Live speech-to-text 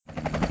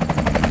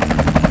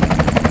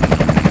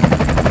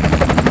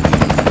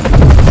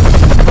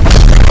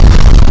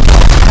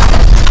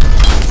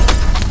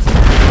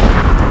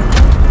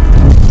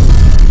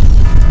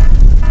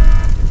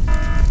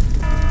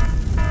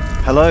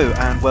Hello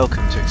and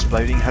welcome to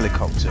Exploding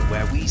Helicopter,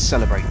 where we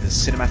celebrate the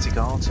cinematic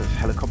art of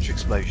helicopter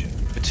explosion.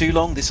 For too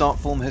long, this art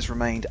form has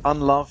remained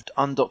unloved,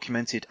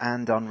 undocumented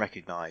and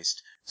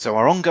unrecognised. So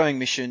our ongoing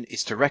mission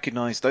is to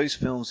recognise those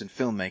films and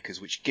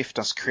filmmakers which gift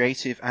us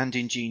creative and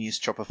ingenious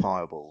chopper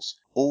fireballs,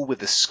 all with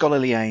the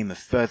scholarly aim of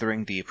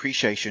furthering the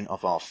appreciation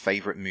of our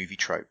favourite movie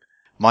trope.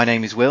 My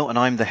name is Will, and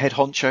I'm the head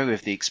honcho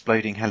of the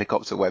Exploding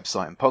Helicopter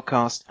website and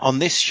podcast. On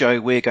this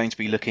show, we're going to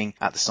be looking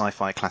at the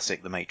sci-fi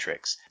classic The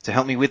Matrix. To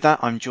help me with that,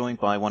 I'm joined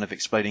by one of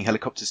Exploding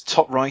Helicopter's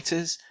top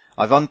writers.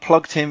 I've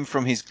unplugged him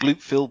from his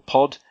gloop-filled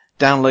pod,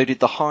 downloaded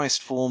the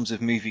highest forms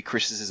of movie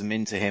criticism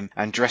into him,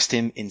 and dressed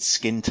him in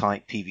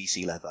skin-tight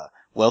PVC leather.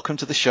 Welcome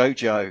to the show,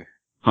 Joe.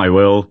 Hi,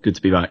 Will. Good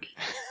to be back.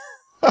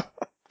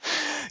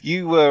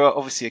 You were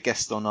obviously a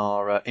guest on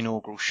our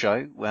inaugural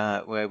show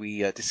where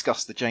we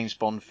discussed the James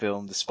Bond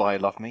film The Spy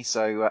Who Loved Me.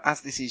 So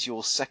as this is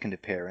your second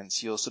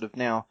appearance, you're sort of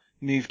now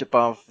moved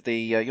above the...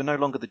 you're no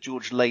longer the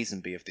George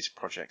Lazenby of this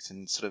project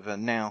and sort of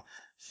now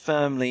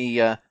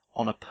firmly on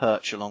a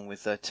perch along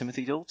with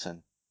Timothy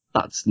Dalton.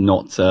 That's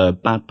not a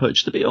bad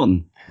perch to be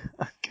on.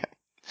 Okay.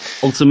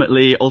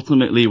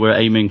 Ultimately, we're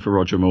aiming for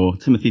Roger Moore.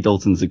 Timothy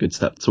Dalton's a good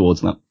step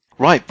towards that.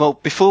 Right, well,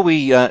 before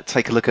we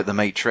take a look at The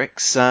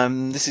Matrix,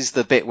 this is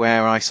the bit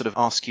where I sort of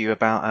ask you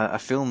about a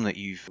film that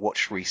you've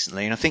watched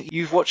recently, and I think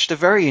you've watched a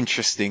very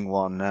interesting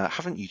one,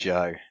 haven't you,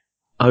 Joe?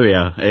 Oh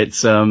yeah,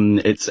 it's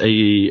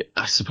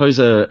I suppose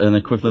an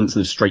equivalent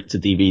of straight to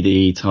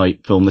DVD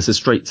type film. This is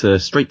straight to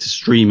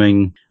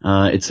streaming.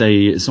 It's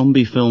a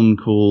zombie film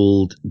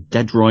called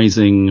Dead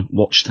Rising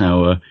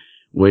Watchtower,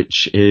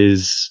 which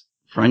is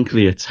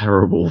frankly a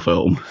terrible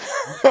film.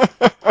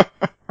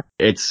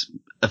 It's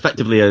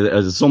effectively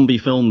a zombie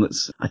film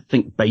that's, I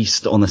think,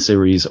 based on a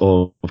series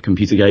of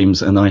computer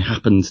games, and I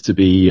happened to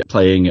be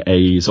playing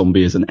a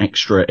zombie as an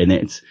extra in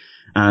it,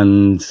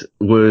 and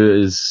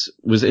was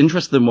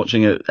interested in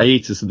watching it,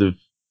 to sort of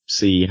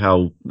see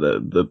how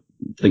the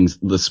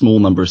small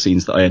number of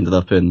scenes that I ended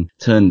up in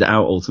turned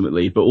out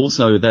ultimately, but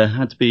also there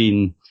had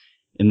been,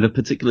 in the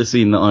particular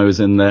scene that I was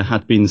in, there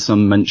had been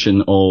some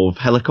mention of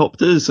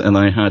helicopters, and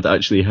I had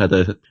actually had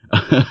a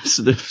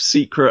sort of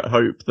secret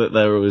hope that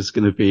there was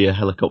going to be a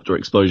helicopter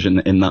explosion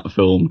in that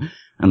film,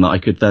 and that I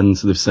could then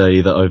sort of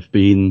say that I've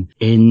been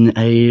in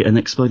an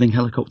exploding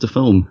helicopter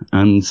film.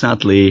 And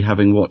sadly,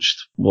 having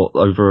watched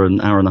over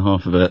an hour and a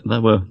half of it,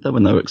 there were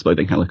no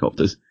exploding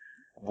helicopters.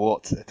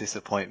 What a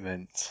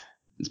disappointment.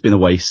 It's been a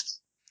waste.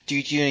 Do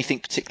you do anything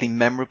particularly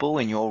memorable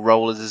in your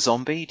role as a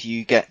zombie? Do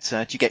you get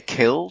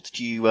killed?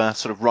 Do you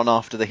sort of run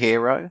after the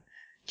hero?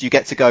 Do you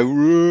get to go?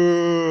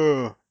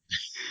 Roar?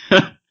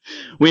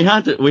 We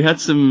had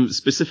some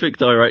specific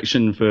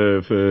direction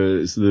for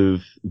sort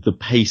of the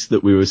pace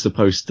that we were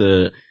supposed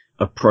to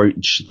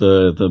approach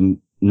the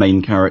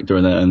main character,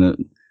 and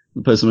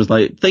the person was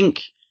like,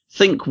 think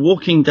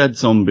Walking Dead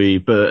zombie,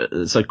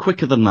 but so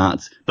quicker than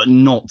that, but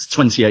not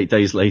 28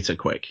 days later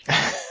quick.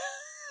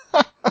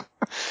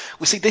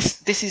 Well, see,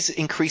 this is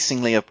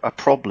increasingly a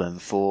problem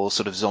for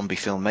sort of zombie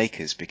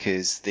filmmakers,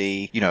 because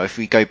if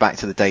we go back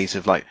to the days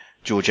of like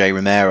George A.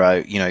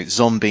 Romero,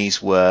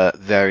 zombies were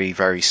very,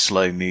 very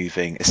slow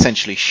moving,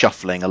 essentially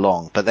shuffling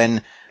along. But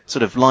then,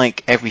 sort of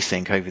like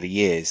everything over the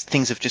years,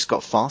 things have just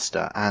got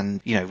faster. And,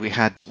 we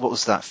had, what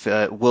was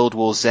that, World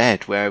War Z,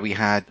 where we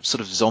had sort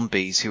of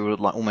zombies who were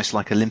like almost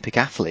like Olympic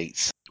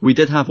athletes. We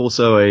did have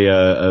also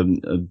a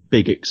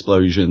big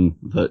explosion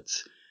that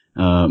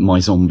my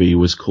zombie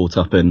was caught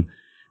up in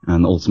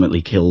and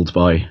ultimately killed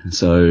by.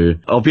 So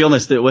I'll be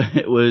honest, it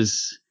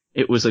was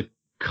a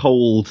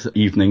cold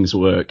evening's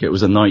work. It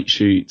was a night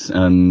shoot,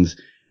 and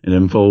it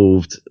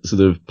involved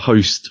sort of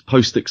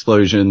post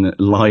explosion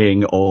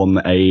lying on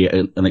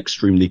an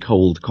extremely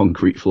cold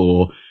concrete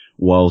floor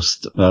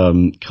whilst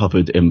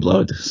covered in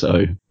blood.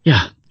 So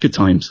yeah, good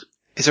times.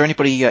 Is there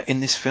anybody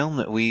in this film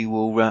that we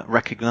will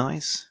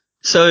recognise?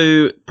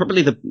 So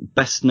probably the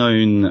best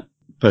known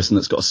person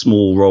that's got a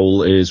small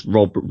role is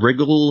Rob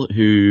Riggle,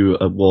 who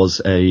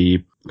was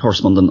a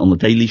correspondent on The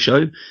Daily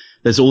Show.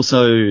 There's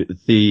also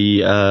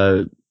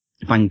the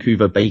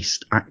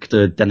Vancouver-based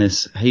actor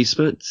Dennis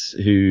Haysbert,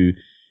 who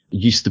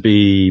used to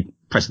be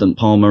President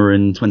Palmer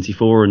in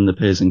 24 and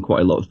appears in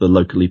quite a lot of the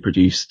locally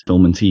produced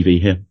film and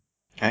TV here.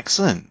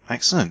 Excellent.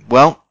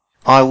 Well,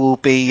 I will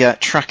be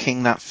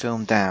tracking that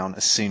film down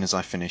as soon as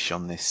I finish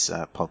on this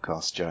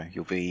podcast, Joe.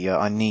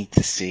 I need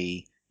to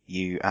see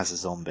you as a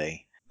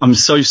zombie. I'm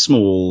so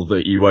small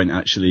that you won't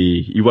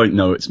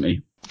know it's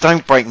me.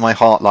 Don't break my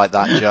heart like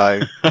that,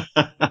 Joe.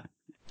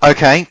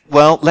 Okay,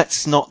 well,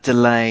 let's not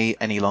delay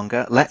any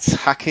longer. Let's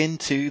hack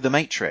into The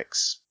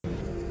Matrix.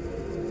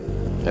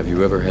 Have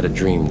you ever had a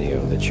dream,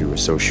 Neo, that you were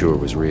so sure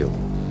was real?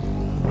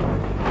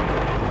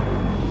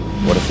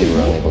 What if you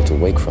were unable to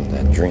wake from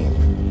that dream?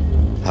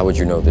 How would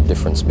you know the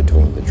difference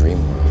between the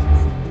dream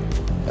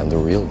world and the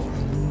real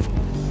world?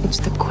 It's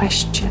the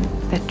question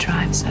that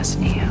drives us,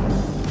 Neo.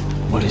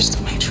 What is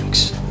the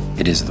Matrix?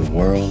 It is the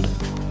world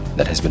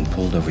that has been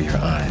pulled over your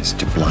eyes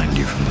to blind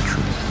you from the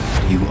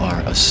truth. You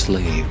are a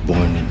slave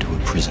born into a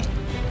prison.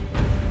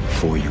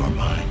 before your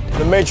mind.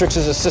 The Matrix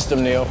is a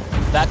system, Neo.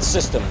 That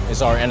system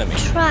is our enemy.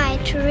 Try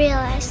to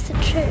realize the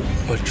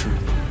truth. What truth?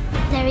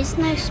 There is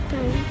no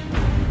spoon.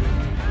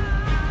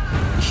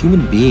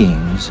 Human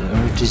beings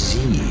are a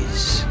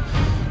disease,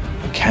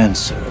 a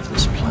cancer of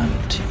this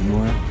planet. You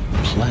are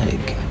a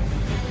plague,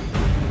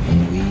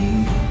 and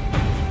we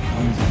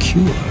are the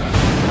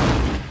cure.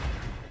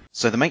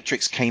 So The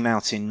Matrix came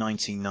out in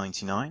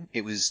 1999.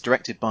 It was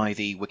directed by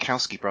the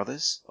Wachowski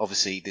brothers.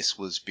 Obviously, this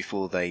was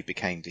before they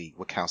became the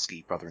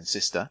Wachowski brother and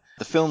sister.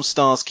 The film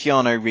stars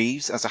Keanu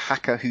Reeves as a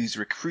hacker who's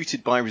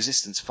recruited by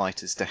resistance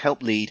fighters to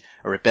help lead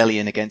a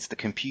rebellion against the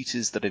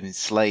computers that have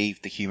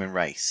enslaved the human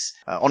race.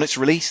 On its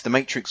release, The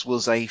Matrix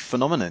was a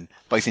phenomenon,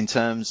 both in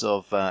terms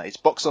of its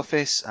box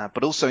office,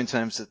 but also in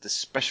terms of the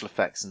special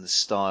effects and the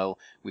style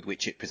with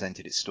which it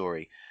presented its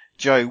story.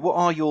 Joe, what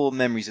are your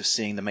memories of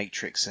seeing The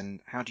Matrix, and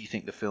how do you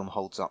think the film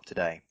holds up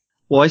today?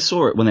 Well, I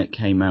saw it when it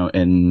came out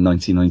in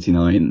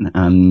 1999,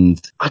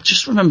 and I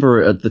just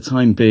remember it at the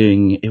time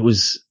being, it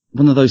was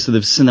one of those sort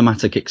of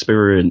cinematic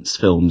experience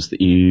films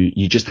that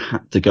you just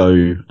had to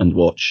go and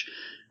watch.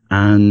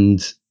 And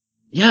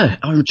yeah,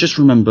 I just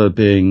remember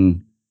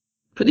being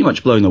pretty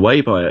much blown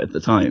away by it at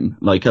the time.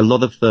 Like a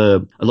lot of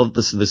the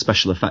sort of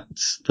special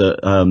effects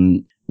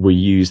that, were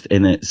used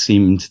in it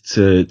seemed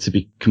to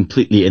be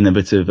completely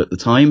innovative at the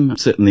time,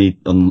 certainly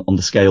on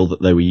the scale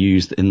that they were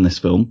used in this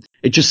film.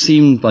 It just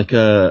seemed like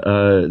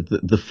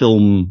the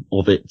film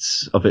of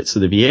its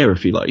sort of year,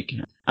 if you like.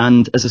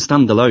 And as a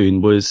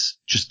standalone was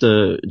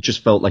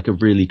just felt like a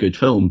really good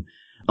film.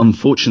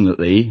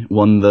 Unfortunately,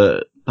 one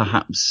that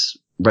perhaps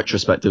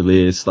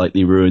retrospectively is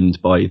slightly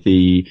ruined by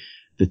the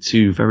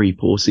two very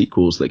poor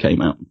sequels that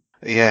came out.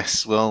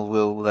 Yes, well,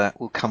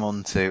 we'll come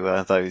on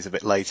to those a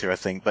bit later, I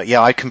think. But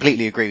yeah, I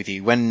completely agree with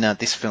you. When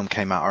this film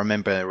came out, I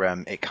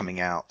remember it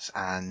coming out,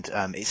 and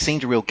it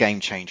seemed a real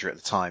game changer at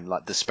the time.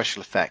 Like the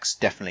special effects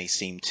definitely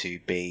seemed to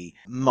be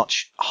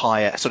much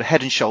higher, sort of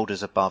head and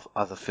shoulders above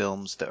other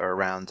films that are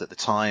around at the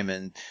time.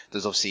 And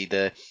there's obviously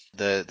the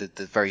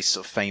very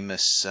sort of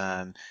famous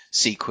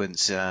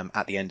sequence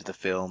at the end of the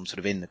film, sort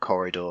of in the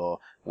corridor,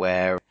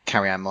 where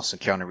Carrie-Anne Moss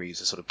and Keanu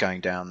Reeves are sort of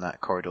going down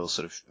that corridor,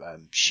 sort of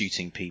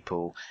shooting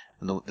people.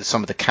 And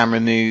some of the camera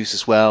moves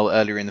as well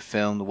earlier in the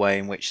film, the way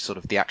in which sort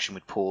of the action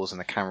would pause and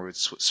the camera would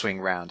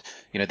swing round.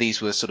 You know,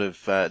 these were sort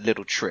of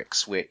little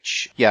tricks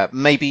which, yeah,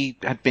 maybe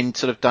had been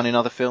sort of done in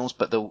other films,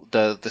 but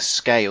the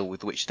scale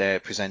with which they're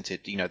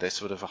presented, you know, they're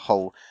sort of a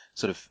whole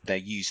sort of, they're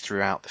used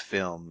throughout the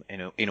film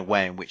in a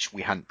way in which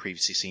we hadn't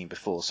previously seen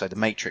before. So The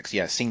Matrix,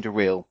 yeah, seemed a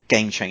real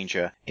game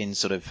changer in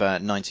sort of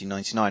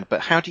 1999.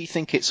 But how do you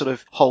think it sort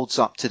of holds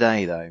up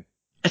today, though?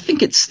 I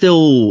think it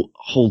still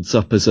holds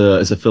up as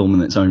a film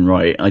in its own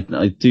right. I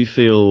do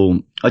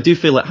feel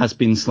it has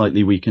been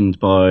slightly weakened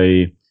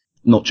by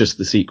not just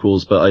the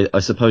sequels, but I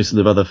suppose sort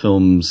of other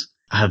films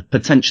have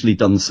potentially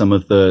done some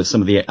of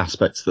the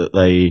aspects that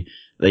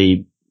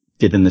they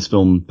did in this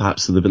film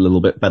perhaps sort of a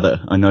little bit better.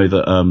 I know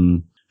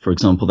that, for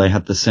example, they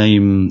had the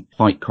same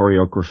fight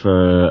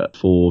choreographer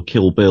for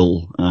Kill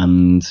Bill,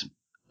 and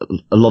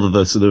a lot of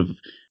the sort of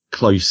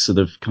close sort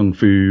of kung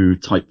fu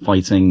type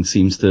fighting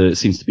seems to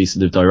be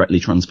sort of directly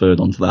transferred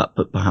onto that,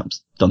 but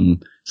perhaps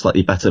done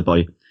slightly better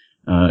by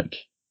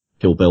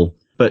Kill Bill.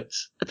 But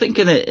I think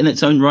in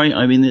its own right,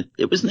 I mean,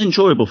 it was an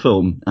enjoyable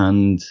film,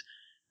 and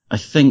I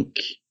think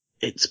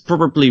it's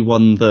probably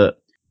one that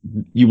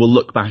you will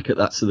look back at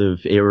that sort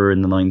of era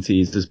in the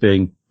 90s as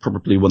being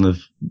probably one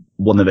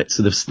of its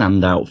sort of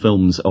standout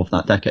films of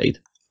that decade.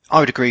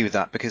 I would agree with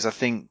that, because I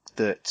think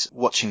that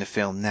watching the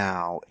film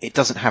now, it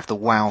doesn't have the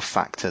wow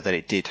factor that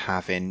it did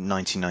have in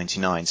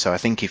 1999. So I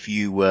think if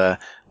you were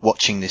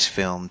watching this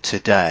film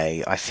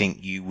today, I think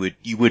you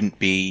wouldn't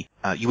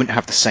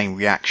have the same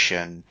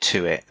reaction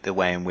to it the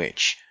way in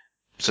which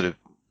sort of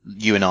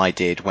you and I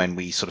did when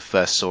we sort of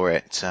first saw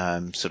it,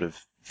 sort of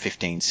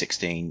 15,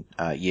 16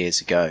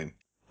 years ago.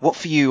 What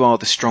for you are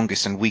the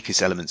strongest and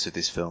weakest elements of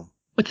this film?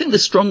 I think the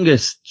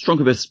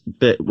strongest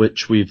bit,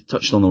 which we've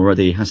touched on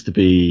already, has to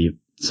be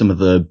some of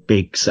the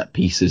big set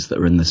pieces that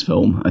are in this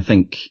film. I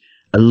think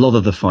a lot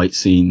of the fight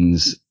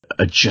scenes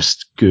are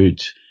just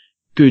good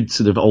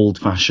sort of old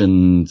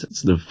fashioned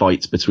sort of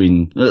fights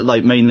between,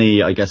 like,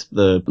 mainly, I guess,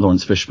 the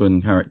Lawrence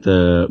Fishburne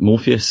character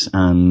Morpheus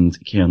and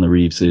Keanu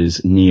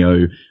Reeves's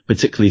Neo,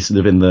 particularly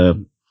sort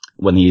of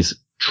when he's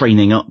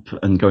training up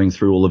and going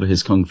through all of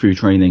his kung fu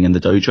training in the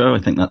dojo.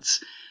 I think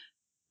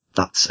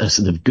that's a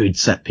sort of good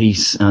set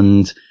piece.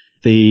 And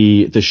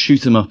the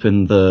shoot 'em up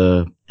in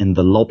the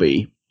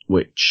lobby,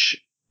 which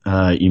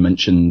you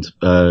mentioned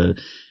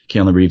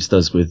Keanu Reeves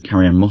does with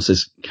Carrie-Anne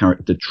Moss's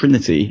character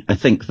Trinity. I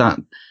think that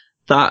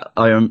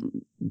I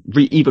am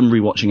even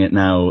rewatching it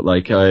now,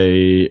 like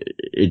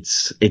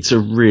it's a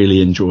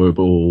really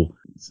enjoyable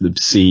sort of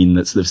scene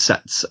that sort of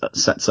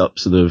sets up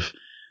sort of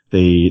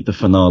the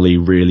finale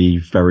really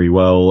very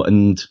well,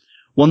 and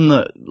one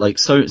that, like,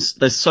 so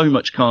there's so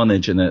much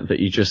carnage in it that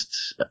you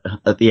just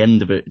at the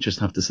end of it just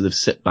have to sort of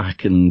sit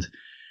back and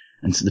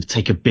sort of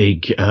take a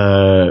big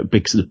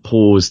sort of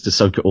pause to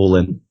soak it all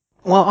in.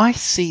 Well, I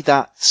see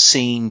that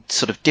scene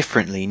sort of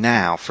differently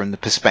now from the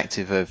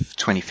perspective of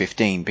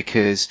 2015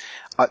 because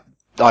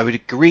I would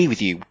agree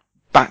with you.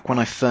 Back when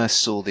I first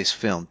saw this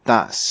film,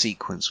 that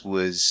sequence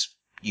was,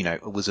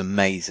 was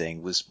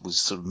amazing, was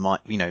sort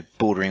of,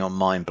 bordering on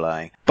mind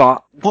blowing.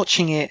 But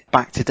watching it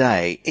back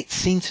today, it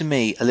seemed to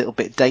me a little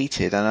bit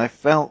dated, and I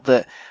felt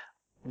that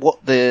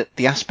what the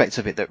aspect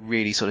of it that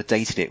really sort of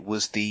dated it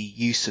was the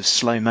use of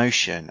slow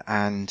motion,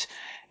 and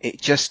it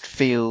just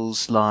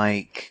feels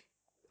like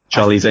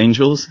Charlie's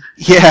Angels?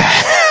 Yeah.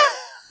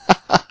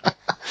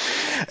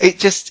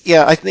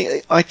 I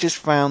think I just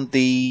found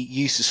the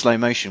use of slow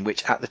motion,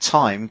 which at the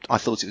time I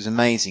thought it was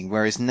amazing,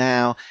 whereas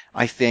now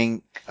I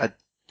think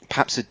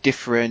perhaps a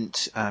different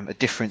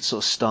sort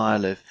of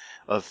style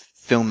of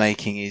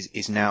filmmaking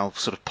is now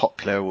sort of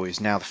popular or is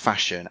now the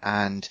fashion,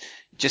 and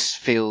it just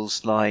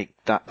feels like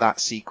that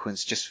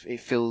sequence it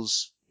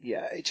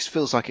just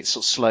feels like it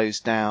sort of slows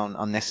down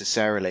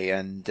unnecessarily,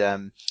 and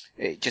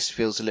it just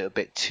feels a little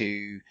bit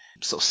too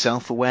sort of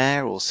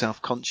self-aware or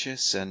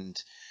self-conscious,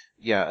 and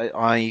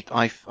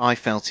I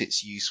felt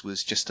its use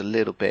was just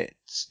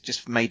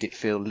made it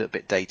feel a little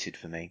bit dated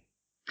for me.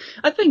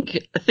 I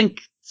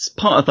think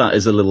part of that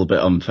is a little bit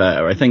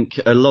unfair. I think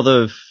a lot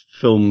of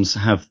films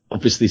have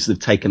obviously sort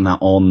of taken that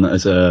on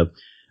as a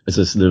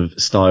sort of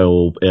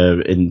style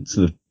in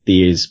sort of the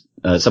years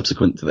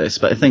subsequent to this.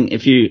 But I think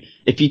if you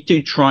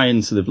do try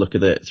and sort of look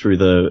at it through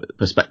the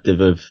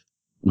perspective of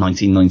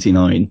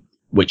 1999,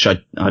 which I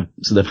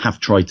sort of have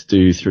tried to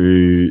do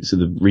through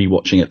sort of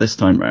rewatching it this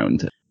time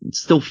round, it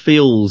still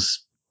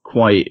feels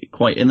quite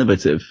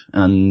innovative.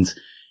 And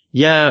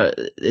yeah,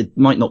 it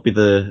might not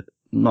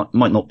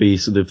be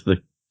sort of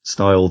the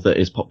style that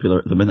is popular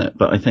at the minute,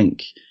 but I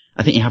think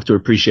you have to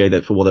appreciate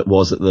it for what it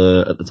was at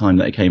the time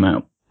that it came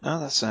out. Oh,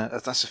 that's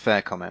a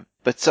fair comment.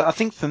 But I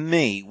think for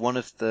me, one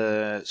of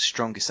the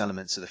strongest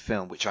elements of the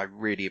film, which I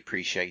really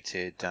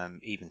appreciated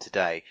even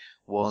today,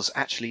 was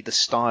actually the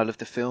style of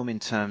the film in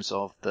terms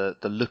of the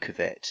look of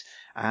it.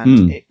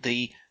 And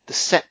the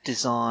set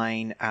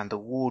design and the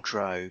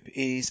wardrobe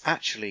is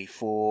actually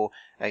for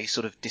a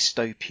sort of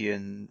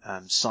dystopian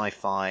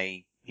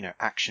sci-fi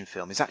action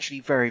film. It's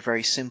actually very,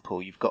 very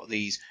simple. You've got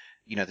these,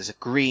 there's a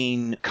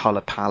green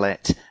color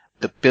palette.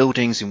 The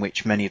buildings in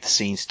which many of the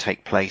scenes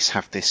take place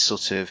have this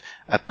sort of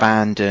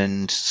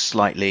abandoned,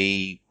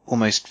 slightly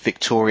almost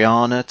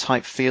Victoriana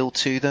type feel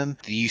to them.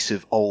 The use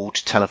of old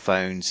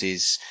telephones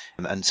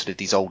and sort of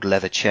these old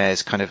leather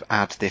chairs kind of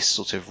add this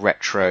sort of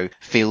retro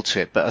feel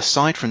to it. But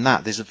aside from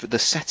that, the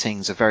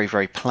settings are very,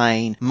 very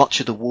plain. Much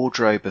of the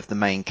wardrobe of the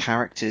main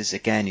characters,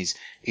 again,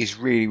 is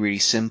really, really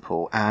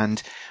simple. And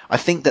I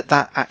think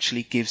that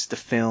actually gives the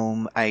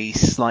film a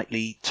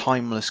slightly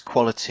timeless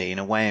quality in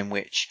a way in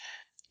which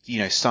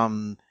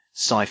some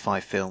sci-fi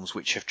films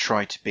which have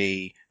tried to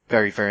be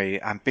very,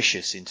 very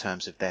ambitious in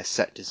terms of their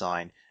set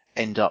design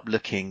end up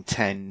looking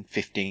 10,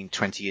 15,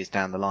 20 years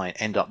down the line,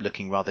 end up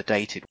looking rather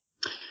dated.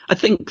 I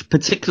think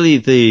particularly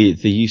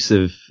the use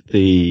of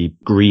the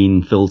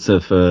green filter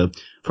for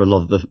a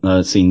lot of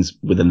the scenes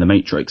within the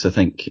Matrix, I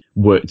think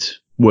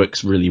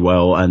works really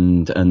well,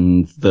 and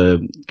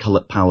the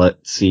color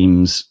palette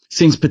seems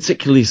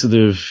particularly sort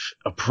of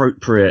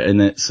appropriate in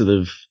its sort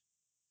of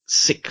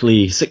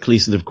sickly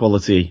sort of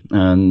quality,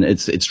 and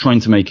it's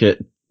trying to make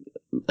it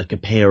like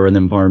appear an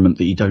environment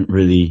that you don't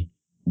really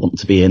want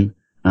to be in,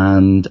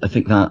 and I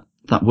think that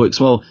works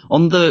well.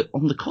 On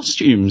the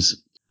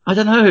costumes, I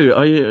don't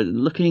know.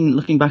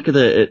 Looking back at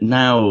it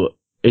now,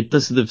 it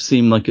does sort of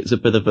seem like it's a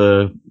bit of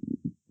a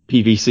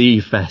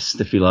PVC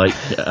fest, if you like,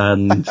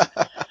 and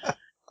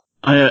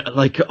I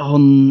like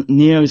on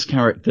Neo's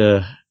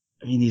character.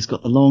 I mean, he's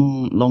got the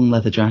long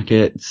leather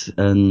jacket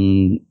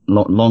and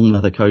long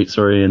leather coat,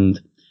 and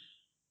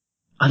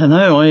I don't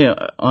know.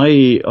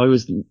 I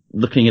was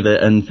looking at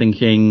it and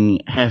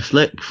thinking hair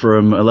flick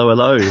from Hello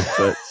Hello,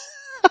 but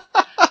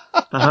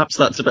perhaps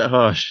that's a bit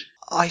harsh.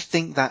 I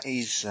think that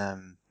is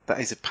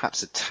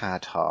perhaps a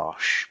tad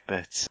harsh,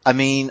 but I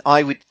mean,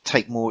 I would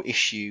take more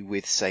issue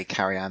with, say,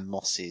 Carrie-Anne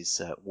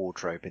Moss's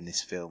wardrobe in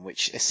this film,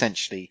 which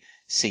essentially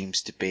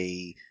seems to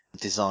be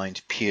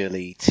designed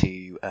purely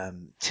to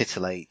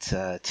titillate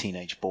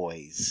teenage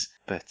boys.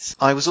 But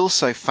I was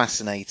also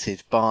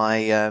fascinated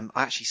by,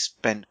 I actually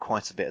spent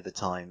quite a bit of the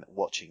time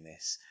watching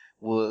this,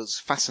 was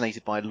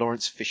fascinated by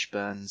Lawrence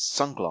Fishburne's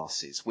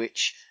sunglasses,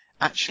 which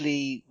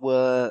actually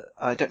were,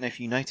 I don't know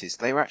if you noticed,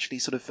 they were actually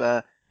sort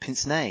of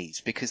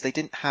pince-nez, because they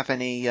didn't have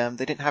any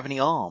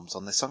arms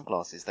on their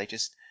sunglasses. They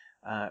just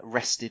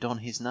rested on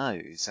his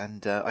nose.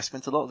 And I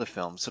spent a lot of the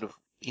film sort of,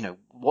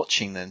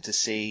 watching them to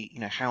see,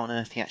 how on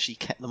earth he actually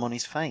kept them on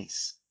his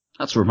face.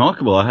 That's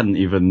remarkable. I hadn't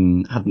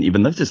even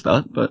noticed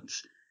that, but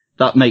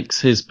that makes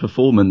his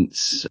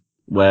performance,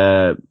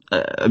 where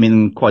I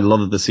mean, quite a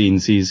lot of the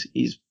scenes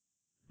he's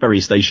very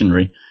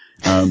stationary.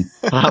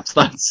 Perhaps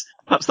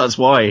that's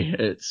why.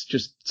 It's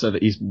just so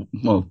that he's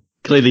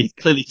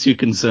clearly too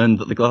concerned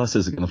that the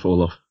glasses are going to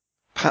fall off.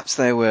 Perhaps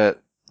there were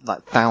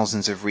like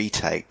thousands of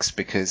retakes,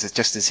 because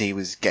just as he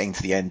was getting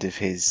to the end of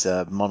his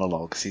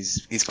monologues,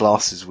 his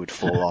glasses would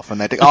fall off, and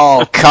they'd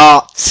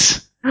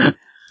cut.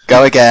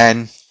 Go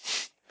again.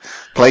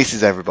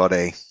 Places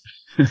everybody.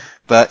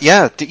 But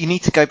yeah, you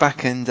need to go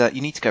back and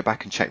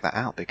check that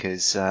out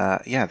because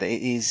it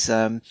is.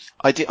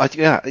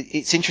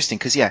 It's interesting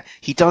because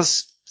he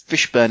does.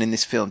 Fishburne in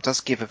this film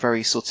does give a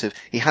very sort of.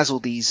 He has all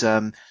these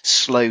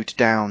slowed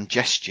down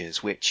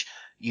gestures, which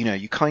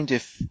you kind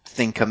of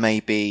think are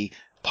maybe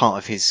part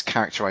of his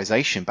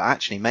characterization, but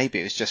actually maybe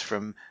it was just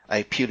from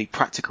a purely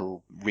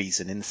practical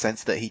reason, in the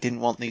sense that he didn't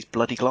want these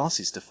bloody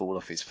glasses to fall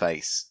off his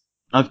face.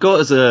 I've got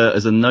as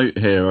a note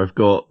here. I've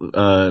got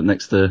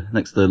next to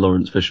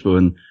Lawrence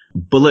Fishburne,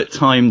 bullet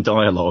time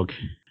dialogue.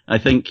 I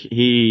think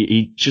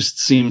he just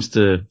seems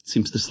to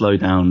slow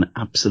down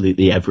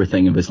absolutely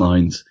everything of his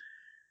lines.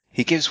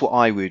 He gives what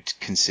I would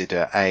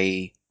consider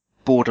a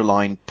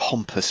borderline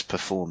pompous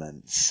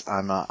performance.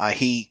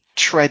 He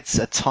treads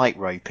a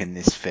tightrope in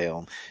this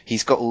film.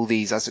 He's got all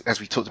these, as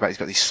we talked about, he's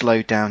got these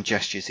slowed down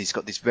gestures. He's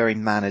got this very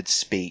mannered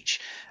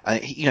speech.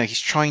 He's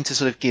trying to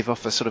sort of give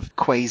off a sort of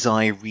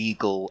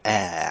quasi-regal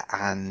air,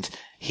 and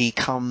he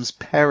comes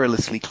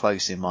perilously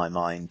close, in my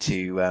mind,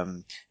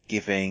 to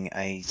giving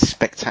a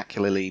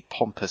spectacularly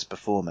pompous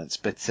performance.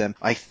 But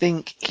I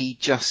think he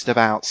just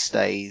about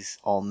stays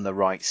on the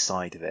right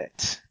side of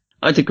it.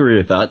 I'd agree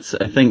with that.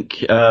 I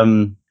think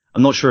I'm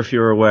not sure if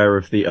you're aware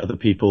of the other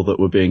people that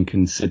were being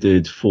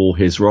considered for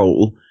his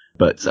role,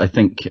 but I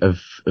think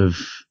of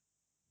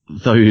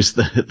those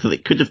that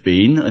it could have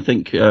been, I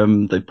think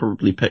they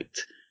probably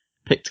picked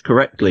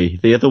correctly.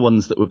 The other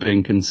ones that were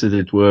being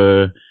considered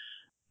were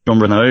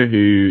Jean Reno,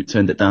 who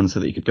turned it down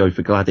so that he could go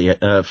for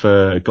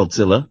for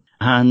Godzilla,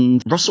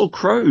 and Russell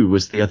Crowe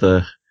was the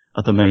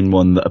other main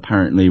one that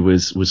apparently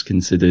was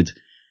considered.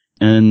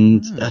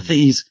 And I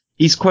think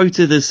he's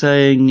quoted as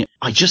saying,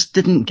 "I just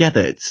didn't get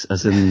it,"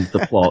 as in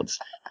the plot.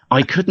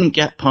 "I couldn't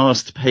get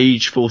past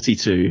page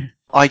 42.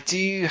 I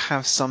do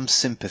have some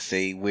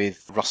sympathy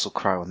with Russell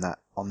Crowe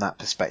on that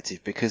perspective,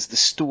 because the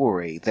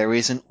story, there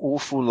is an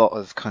awful lot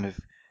of kind of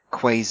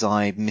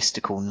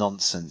quasi-mystical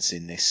nonsense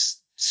in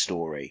this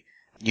story.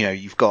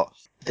 You've got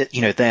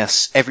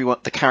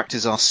the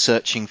characters are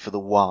searching for the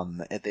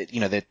one.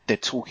 They're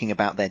talking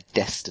about their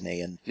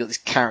destiny, and you've got this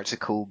character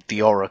called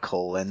the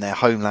Oracle, and their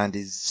homeland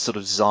is sort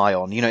of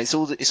Zion. It's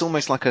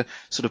almost like a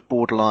sort of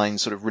borderline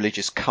sort of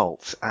religious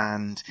cult.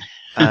 And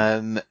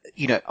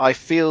I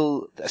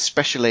feel,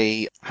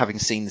 especially having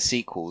seen the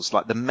sequels,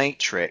 like The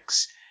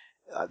Matrix,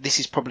 this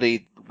is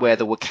probably where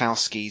the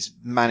Wachowskis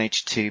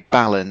managed to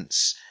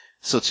balance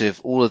sort of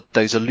all of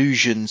those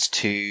allusions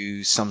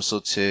to some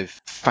sort of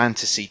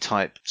fantasy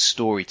type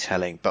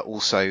storytelling, but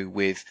also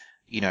with,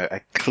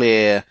 a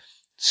clear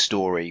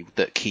story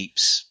that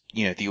keeps,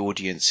 the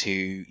audience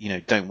who,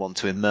 don't want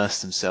to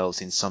immerse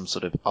themselves in some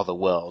sort of other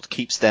world,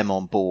 keeps them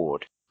on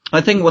board. I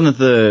think one of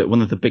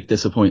the big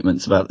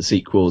disappointments about the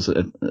sequels,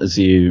 as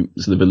you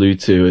sort of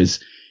allude to,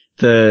 is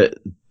the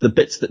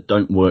bits that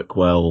don't work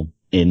well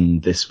in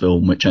this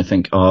film, which I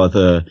think are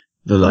the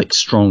like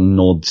strong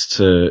nods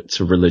to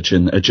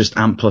religion, are just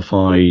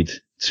amplified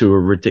to a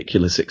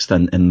ridiculous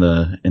extent in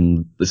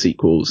the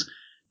sequels.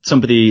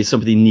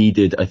 Somebody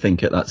needed, I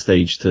think, at that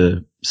stage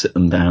to sit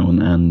them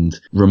down and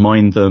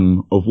remind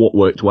them of what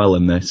worked well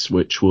in this,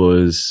 which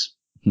was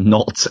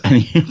not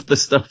any of the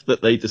stuff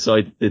that they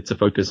decided to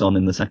focus on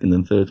in the second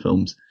and third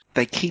films.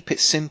 They keep it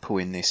simple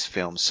in this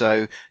film,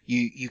 so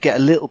you get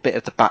a little bit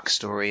of the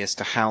backstory as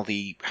to how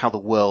the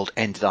world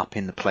ended up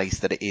in the place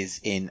that it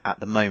is in at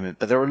the moment.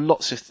 But there are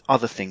lots of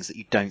other things that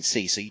you don't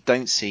see. So you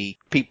don't see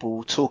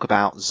people talk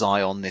about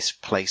Zion, this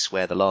place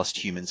where the last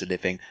humans are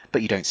living,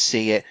 but you don't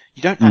see it.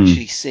 You don't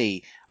actually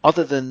see,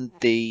 other than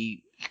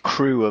the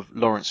crew of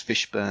Lawrence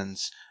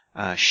Fishburne's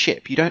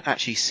ship, you don't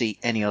actually see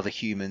any other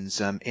humans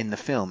in the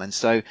film. And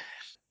so,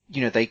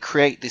 they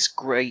create this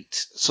great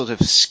sort of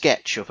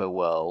sketch of a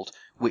world,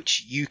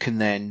 which you can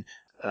then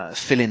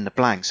fill in the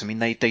blanks. I mean,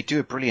 they do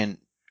a brilliant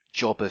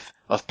job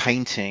of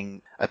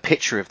painting a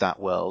picture of that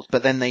world,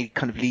 but then they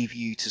kind of leave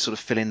you to sort of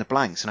fill in the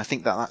blanks. And I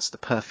think that's the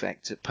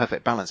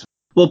perfect balance.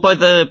 Well, by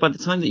the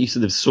time that you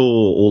sort of saw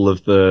all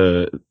of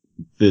the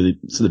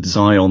sort of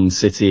Zion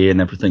City and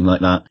everything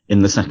like that in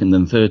the second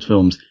and third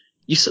films,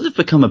 you sort of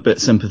become a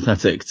bit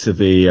sympathetic to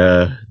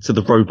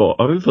the robot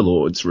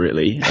overlords,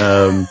 really.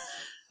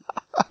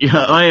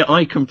 Yeah,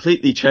 I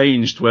completely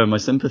changed where my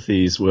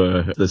sympathies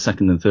were. The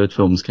second and third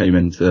films came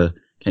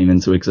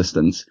into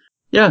existence.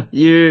 Yeah,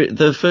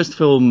 the first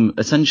film,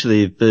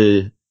 essentially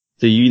the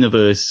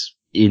universe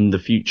in the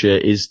future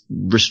is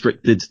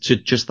restricted to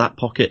just that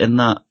pocket in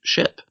that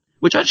ship,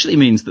 which actually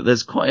means that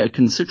there's quite a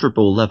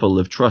considerable level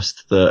of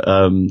trust that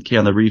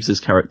Keanu Reeves'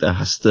 character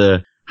has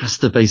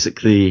to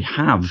basically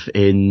have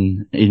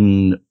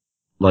in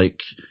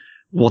like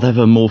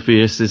whatever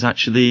Morpheus is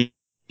actually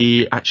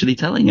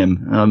telling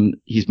him.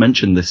 He's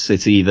mentioned this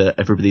city that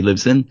everybody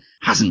lives in,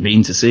 hasn't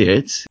been to see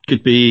it.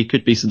 Could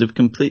be sort of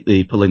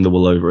completely pulling the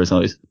wool over his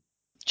eyes.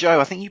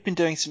 Joe, I think you've been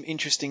doing some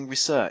interesting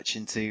research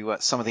into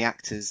some of the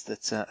actors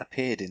that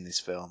appeared in this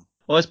film.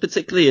 Well, I was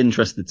particularly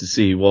interested to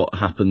see what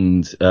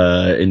happened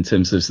in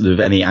terms of sort of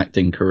any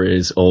acting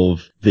careers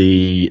of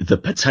the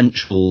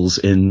potentials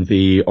in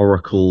the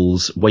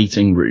Oracle's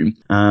waiting room,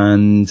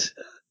 and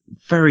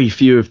very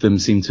few of them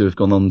seem to have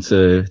gone on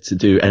to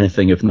do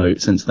anything of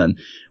note since then,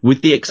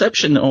 with the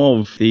exception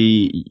of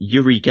the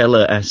Uri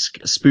Geller-esque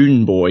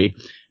Spoon Boy,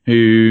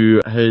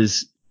 who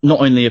has not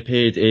only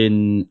appeared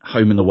in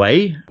Home and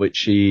Away, which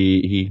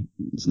he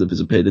sort of has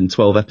appeared in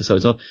 12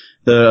 episodes of.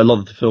 A lot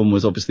of the film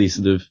was obviously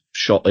sort of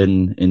shot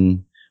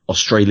in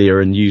Australia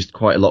and used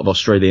quite a lot of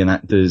Australian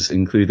actors,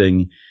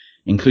 including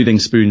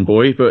Spoon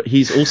Boy, but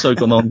he's also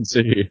gone on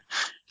to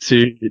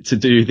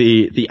do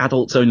the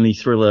adults only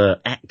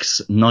thriller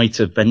X Night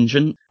of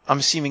Vengeance. I'm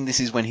assuming this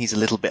is when he's a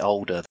little bit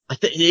older. I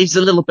think he's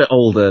a little bit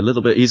older,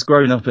 he's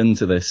grown up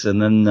into this.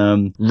 And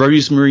then,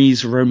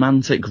 Rosemary's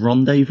Romantic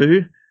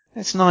Rendezvous.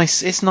 It's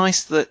nice. It's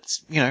nice that,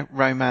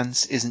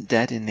 romance isn't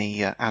dead in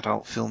the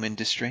adult film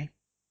industry.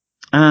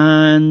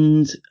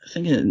 And I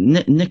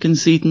think Nick and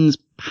Seaton's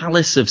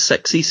Palace of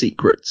Sexy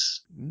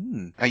Secrets.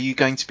 Are you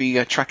going to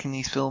be tracking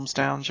these films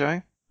down,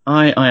 Joe?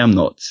 I am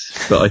not,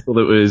 but I thought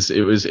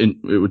it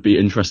would be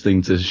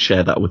interesting to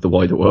share that with the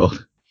wider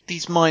world.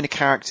 These minor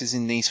characters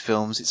in these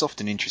films, it's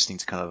often interesting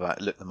to kind of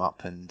look them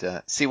up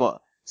and see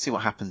what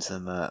happens to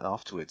them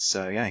afterwards.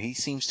 So yeah, he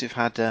seems to have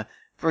had a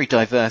very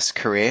diverse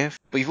career.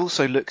 But you've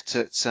also looked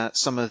at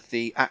some of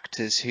the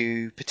actors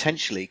who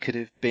potentially could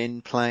have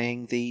been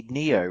playing the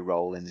Neo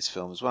role in this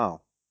film as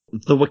well.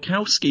 The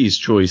Wachowskis'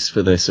 choice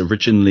for this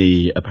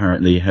originally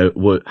apparently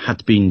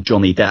had been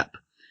Johnny Depp,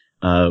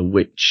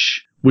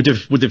 which would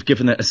have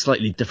given it a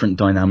slightly different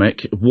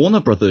dynamic.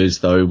 Warner Brothers,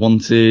 though,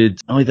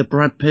 wanted either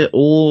Brad Pitt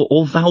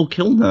or Val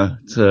Kilmer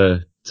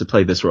to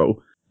play this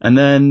role. And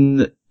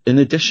then, in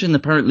addition,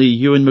 apparently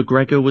Ewan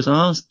McGregor was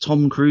asked,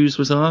 Tom Cruise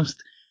was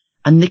asked,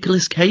 and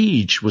Nicolas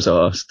Cage was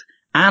asked.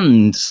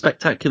 And,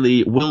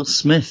 spectacularly, Will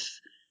Smith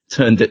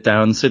turned it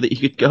down so that he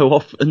could go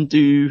off and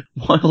do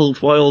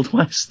Wild Wild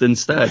West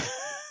instead.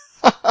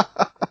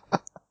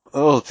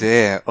 Oh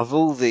dear! Of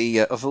all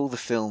the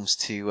films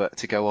to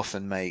go off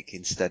and make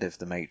instead of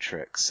The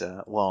Matrix,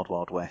 Wild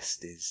Wild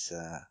West is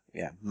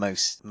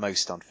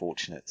most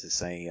unfortunate to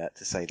say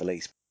the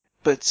least.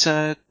 But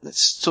let's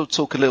sort of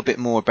talk a little bit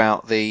more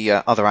about the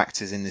other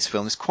actors in this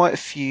film. There's quite a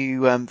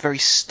few very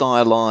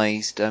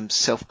stylized,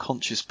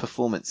 self-conscious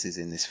performances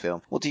in this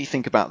film. What do you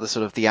think about the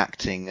sort of the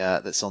acting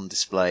that's on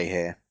display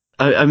here?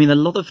 I mean, a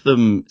lot of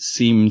them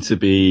seem to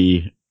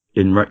be,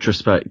 in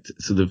retrospect,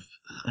 sort of.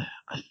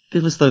 I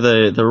feel as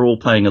though they're all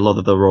playing a lot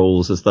of the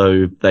roles as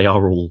though they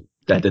are all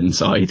dead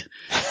inside,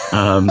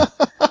 and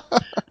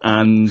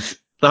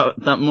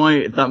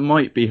that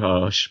might be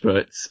harsh,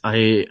 but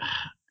I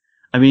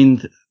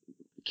mean,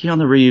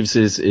 Keanu Reeves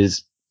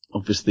is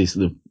obviously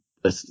sort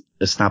of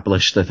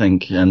established, I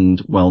think, and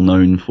well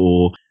known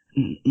for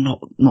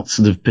not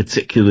sort of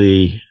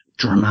particularly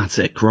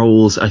dramatic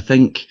roles, I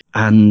think,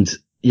 and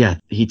yeah,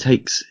 he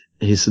takes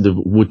his sort of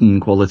wooden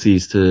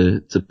qualities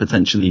to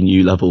potentially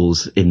new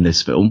levels in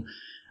this film.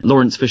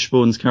 Lawrence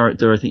Fishburne's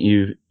character, I think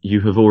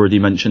you have already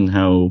mentioned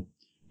how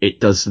it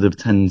does sort of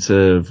tend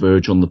to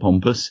verge on the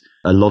pompous.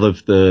 A lot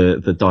of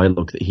the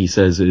dialogue that he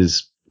says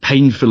is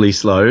painfully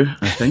slow,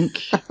 I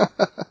think.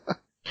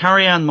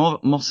 Carrie-Anne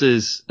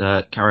Moss's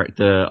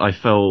character, I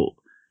felt,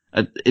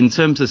 in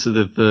terms of sort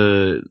of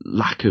the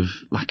lack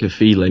of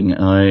feeling,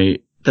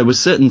 there were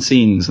certain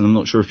scenes, and I'm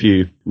not sure if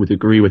you would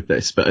agree with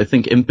this, but I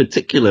think in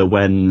particular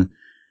when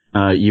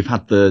you've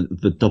had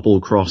the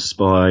double cross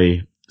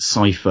by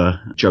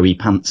Cypher, Joey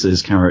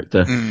Pantzer's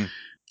character,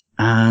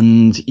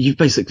 and you've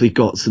basically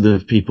got sort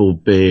of people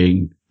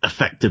being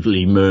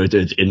effectively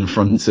murdered in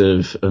front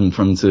of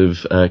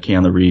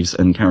Keanu Reeves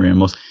and Carrie-Anne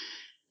Moss.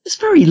 There's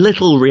very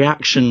little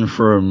reaction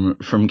from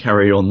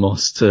Carrie-Anne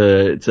Moss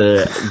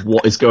to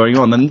what is going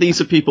on. And these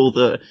are people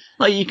that,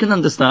 like, you can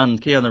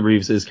understand Keanu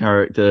Reeves'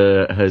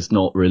 character has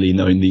not really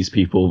known these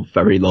people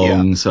very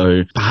long,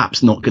 so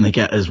perhaps not going to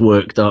get as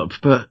worked up.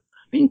 But, I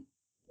mean,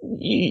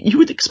 you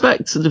would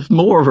expect sort of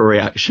more of a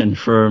reaction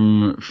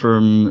from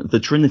the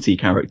Trinity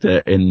character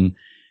in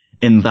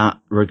that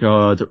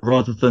regard,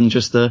 rather than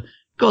just a,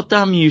 God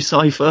damn you,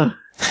 Cypher,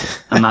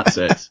 and that's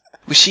it.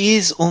 Well, she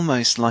is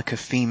almost like a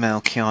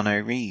female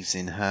Keanu Reeves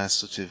in her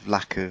sort of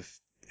lack of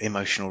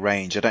emotional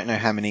range. I don't know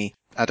how many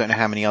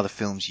other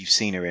films you've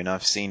seen her in.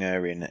 I've seen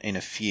her in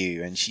a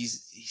few, and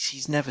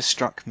she's never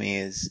struck me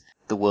as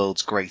the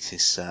world's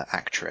greatest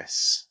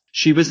actress.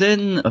 She was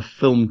in a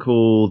film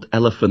called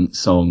Elephant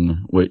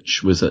Song,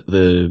 which was at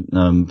the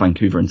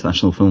Vancouver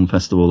International Film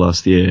Festival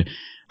last year,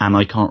 and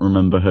I can't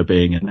remember her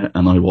being in it,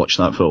 and I watched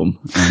that film,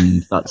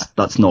 and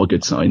that's not a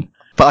good sign.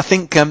 But I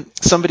think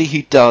somebody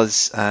who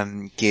does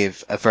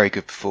give a very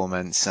good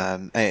performance,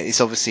 it's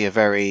obviously a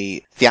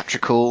very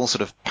theatrical,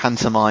 sort of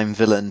pantomime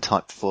villain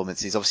type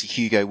performance, is obviously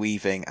Hugo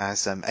Weaving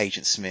as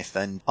Agent Smith.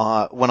 And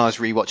when I was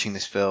rewatching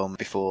this film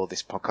before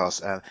this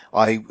podcast,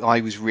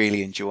 I was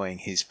really enjoying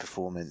his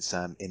performance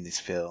in this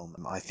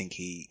film. I think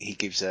he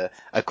gives a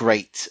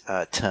great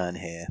turn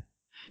here.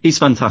 He's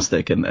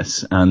fantastic in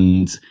this,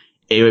 and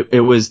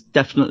it was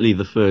definitely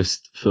the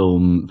first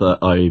film that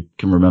I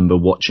can remember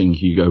watching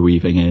Hugo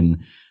Weaving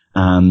in,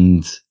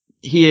 and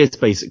he is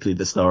basically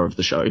the star of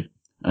the show.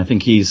 I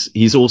think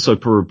he's also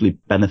probably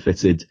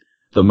benefited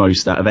the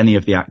most out of any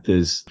of the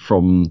actors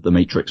from the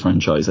Matrix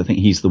franchise. I think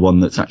he's the one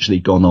that's actually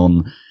gone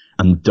on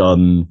and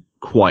done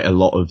quite a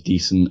lot of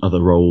decent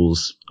other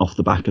roles off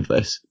the back of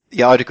this.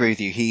 Yeah, I'd agree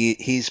with you.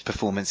 His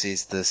performance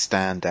is the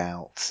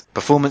standout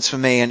performance for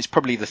me, and it's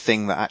probably the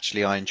thing that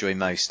actually I enjoy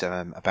most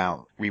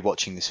about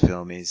rewatching this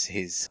film is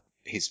his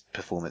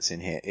performance in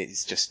here.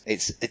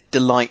 It's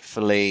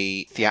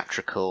delightfully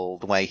theatrical,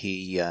 the way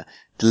he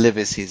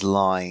delivers his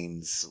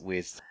lines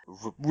with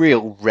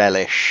real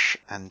relish,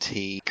 and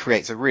he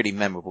creates a really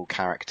memorable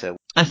character.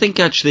 I think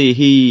actually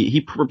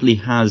he probably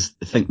has,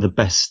 I think, the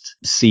best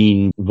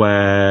scene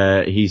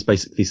where he's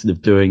basically sort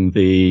of doing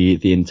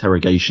the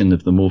interrogation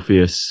of the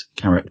Morpheus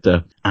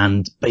character,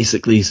 and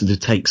basically sort of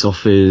takes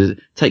off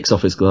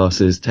his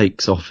glasses,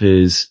 takes off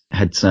his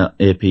headset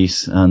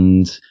earpiece,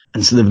 and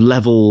sort of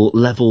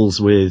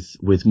levels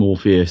with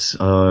Morpheus,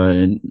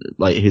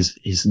 like his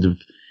sort of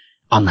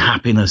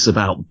unhappiness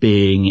about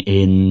being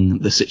in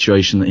the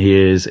situation that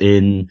he is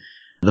in,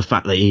 the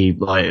fact that he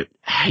like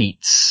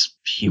hates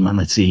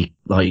humanity,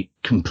 like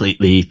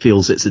completely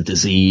feels it's a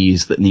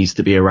disease that needs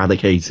to be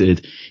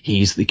eradicated.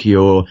 He's the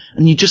cure.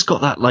 And you just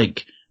got that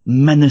like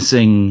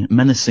menacing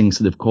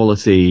sort of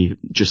quality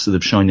just sort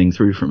of shining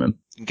through from him.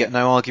 You get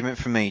no argument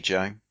from me,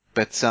 Joe.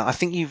 But I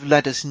think you've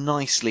led us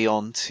nicely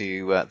on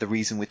to the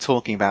reason we're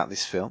talking about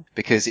this film,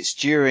 because it's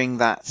during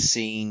that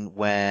scene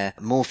where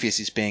Morpheus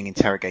is being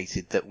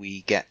interrogated that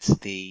we get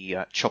the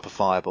chopper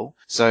fireball.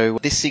 So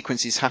this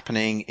sequence is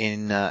happening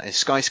in a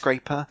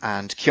skyscraper,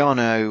 and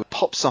Keanu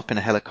pops up in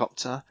a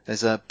helicopter.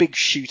 There's a big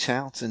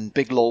shootout, and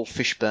Big Lol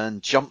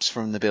Fishburne jumps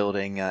from the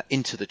building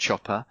into the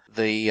chopper.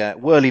 The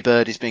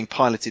whirlybird is being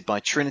piloted by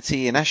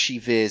Trinity, and as she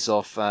veers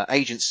off,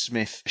 Agent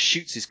Smith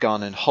shoots his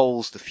gun and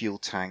holes the fuel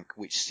tank,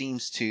 which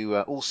seems to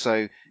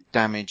also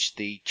damage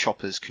the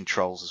chopper's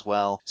controls as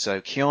well.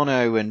 So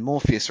Keanu and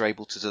Morpheus are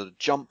able to sort of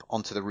jump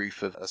onto the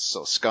roof of a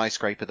sort of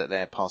skyscraper that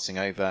they're passing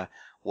over,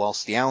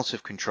 whilst the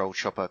out-of-control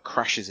chopper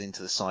crashes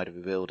into the side of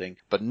a building,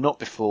 but not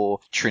before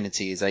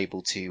Trinity is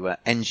able to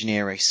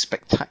engineer a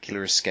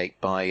spectacular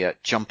escape by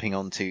jumping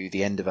onto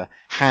the end of a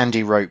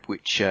handy rope,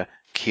 which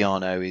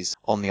Keanu is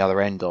on the other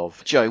end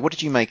of. Joe, what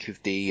did you make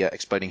of the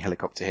exploding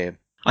helicopter here?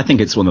 I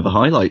think it's one of the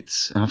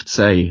highlights, I have to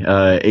say.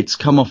 It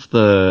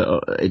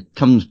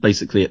comes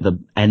basically at the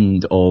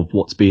end of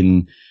what's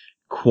been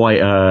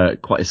quite a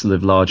sort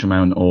of large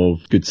amount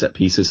of good set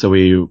pieces. So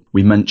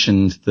we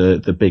mentioned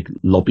the big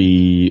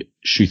lobby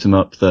shoot 'em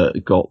up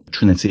that got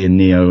Trinity and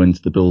Neo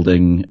into the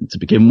building to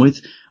begin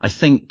with. I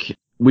think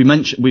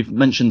we've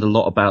mentioned a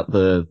lot about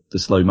the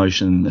slow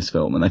motion in this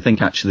film, and I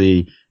think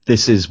actually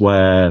this is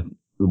where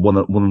one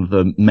of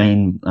the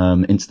main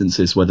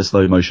instances where the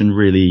slow motion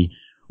really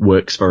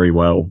works very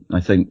well. I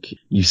think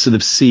you sort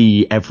of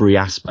see every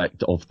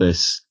aspect of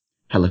this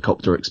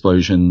helicopter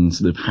explosion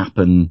sort of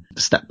happen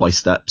step by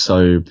step.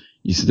 So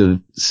you sort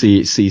of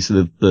see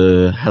sort of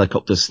the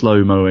helicopter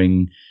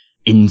slow-moing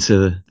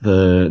into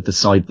the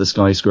side of the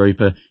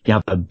skyscraper. You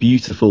have a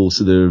beautiful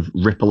sort of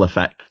ripple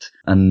effect,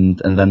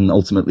 and then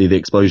ultimately the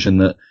explosion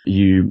that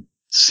you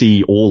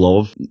see all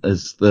of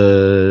as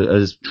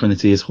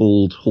Trinity is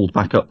hauled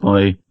back up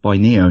by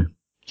Neo.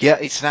 Yeah,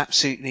 it's an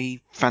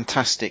absolutely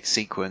fantastic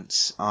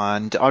sequence,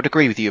 and I would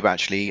agree with you about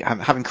actually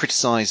having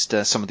criticised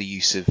some of the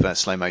use of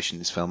slow motion in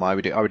this film. I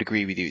would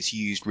agree with you. It's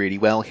used really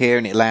well here,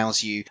 and it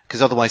allows you,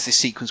 because otherwise this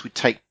sequence would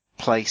take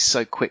place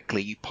so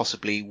quickly you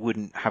possibly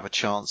wouldn't have a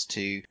chance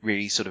to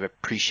really sort of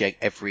appreciate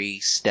every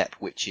step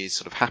which is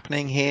sort of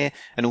happening here.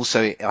 And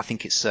also I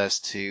think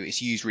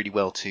it's used really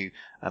well to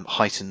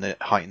heighten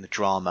the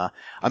drama.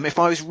 If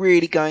I was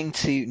really going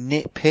to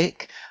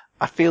nitpick,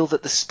 I feel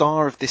that the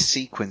star of this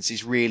sequence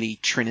is really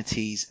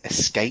Trinity's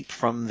escape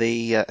from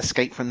the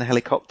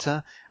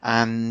helicopter,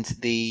 and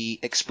the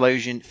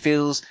explosion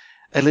feels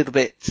a little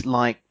bit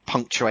like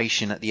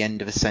punctuation at the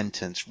end of a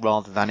sentence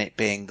rather than it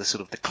being the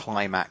sort of the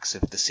climax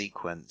of the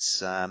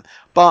sequence.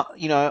 But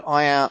you know,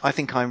 I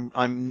think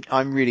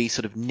I'm really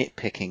sort of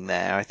nitpicking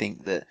there. I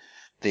think that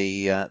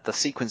the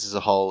sequence as a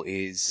whole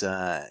is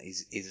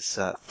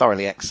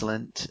thoroughly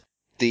excellent.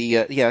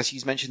 As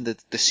you mentioned,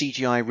 the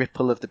CGI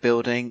ripple of the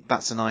building,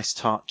 that's a nice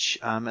touch.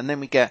 And then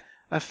we get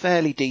a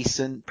fairly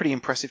decent, pretty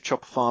impressive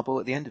chopper fireball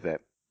at the end of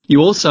it. You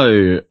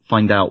also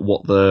find out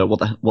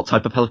what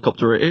type of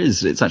helicopter it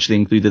is. It's actually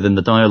included in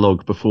the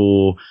dialogue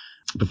before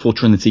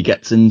Trinity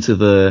gets into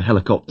the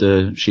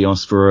helicopter. She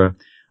asks for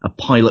a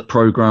pilot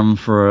program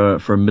for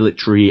a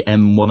military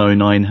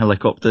M109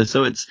 helicopter.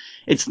 So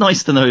it's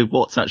nice to know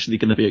what's actually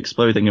going to be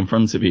exploding in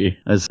front of you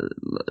as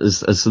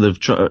sort of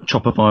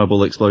chopper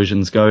fireball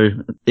explosions go.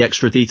 The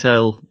extra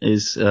detail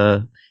is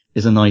a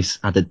nice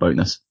added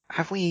bonus.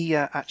 Have we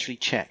actually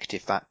checked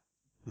if that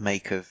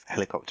make of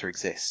helicopter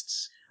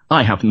exists?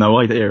 I have no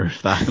idea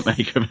if that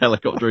make of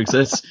helicopter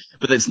exists,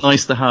 but it's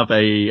nice to have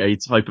a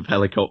type of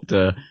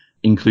helicopter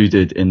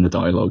included in the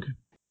dialogue.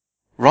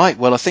 Right,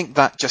 well, I think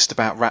that just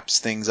about wraps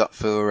things up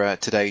for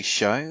today's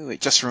show.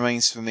 It just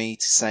remains for me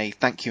to say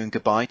thank you and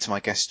goodbye to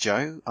my guest,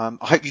 Joe. I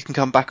hope you can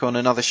come back on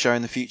another show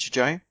in the future,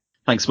 Joe.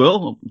 Thanks,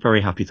 Will. I'm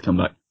very happy to come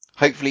back.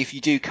 Hopefully, if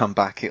you do come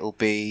back, we'll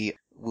be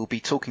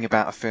talking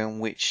about a film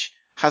which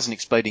has an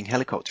exploding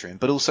helicopter in,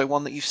 but also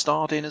one that you've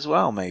starred in as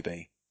well,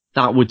 maybe.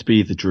 That would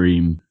be the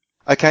dream.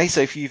 Okay, so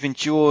if you've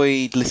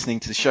enjoyed listening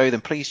to the show, then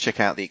please check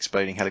out the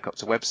Exploding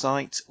Helicopter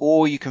website,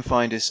 or you can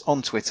find us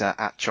on Twitter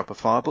at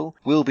ChopperFireball.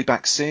 We'll be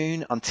back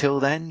soon. Until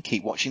then,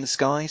 keep watching the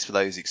skies for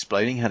those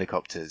exploding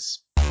helicopters.